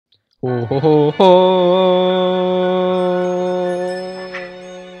Ho ho ho ho.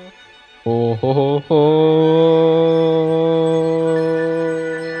 Ho ho ho ho.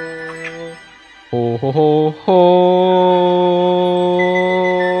 Ho ho ho ho.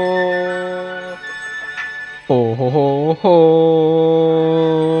 Ho ho ho ho.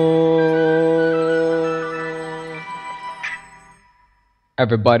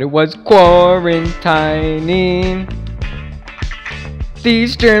 Everybody was quarantining.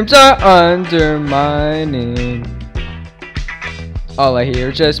 These germs are undermining. All I hear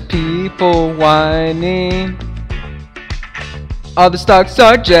is just people whining. All the stocks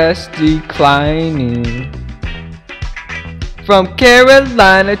are just declining. From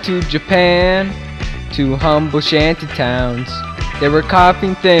Carolina to Japan to humble shanty towns, they were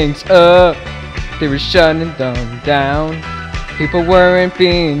coughing things up, they were shutting them down. People weren't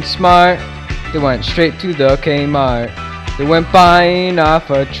being smart, they went straight to the Kmart. They went buying off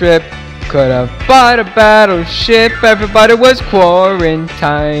a trip, could have bought a battleship. Everybody was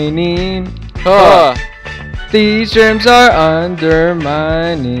quarantining. These germs are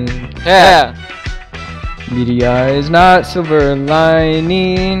undermining. Yeah. Media is not silver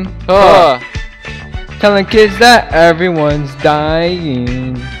lining. Telling kids that everyone's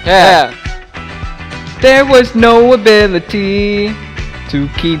dying. Yeah. There was no ability to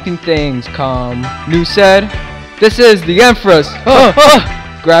keeping things calm. News said, "This is the Empress."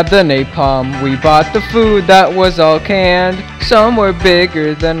 Grab the napalm. We bought the food that was all canned. Some were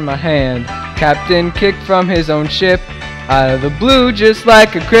bigger than my hand. Captain kicked from his own ship out of the blue just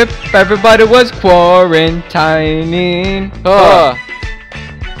like a crip. Everybody was quarantining.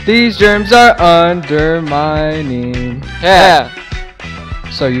 These germs are undermining. Yeah.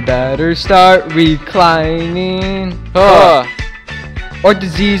 So you better start reclining. Or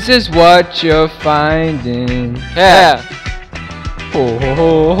disease is what you're finding. Yeah. Ho ho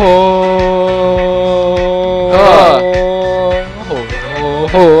ho ho. Ho ho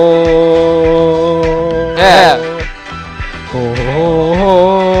ho. Yeah. Ho ho ho.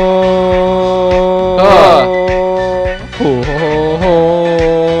 Ho ho ho.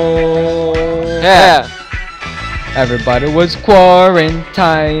 Yeah. Everybody was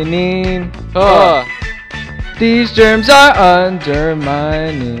quarantining. These germs are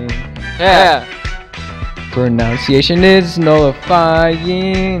undermining. Yeah. Pronunciation is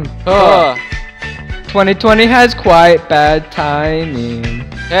nullifying. 2020 has quite bad timing.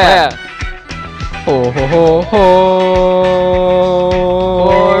 Yeah. Ho ho ho ho.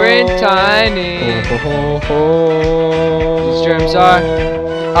 Quarantining. Ho ho ho ho. These germs are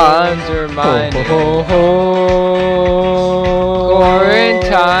undermining. Ho ho ho ho.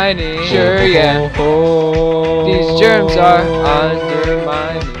 Quarantining. Sure, yeah. These germs are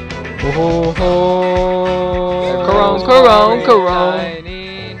undermining. Ho ho ho. Corona.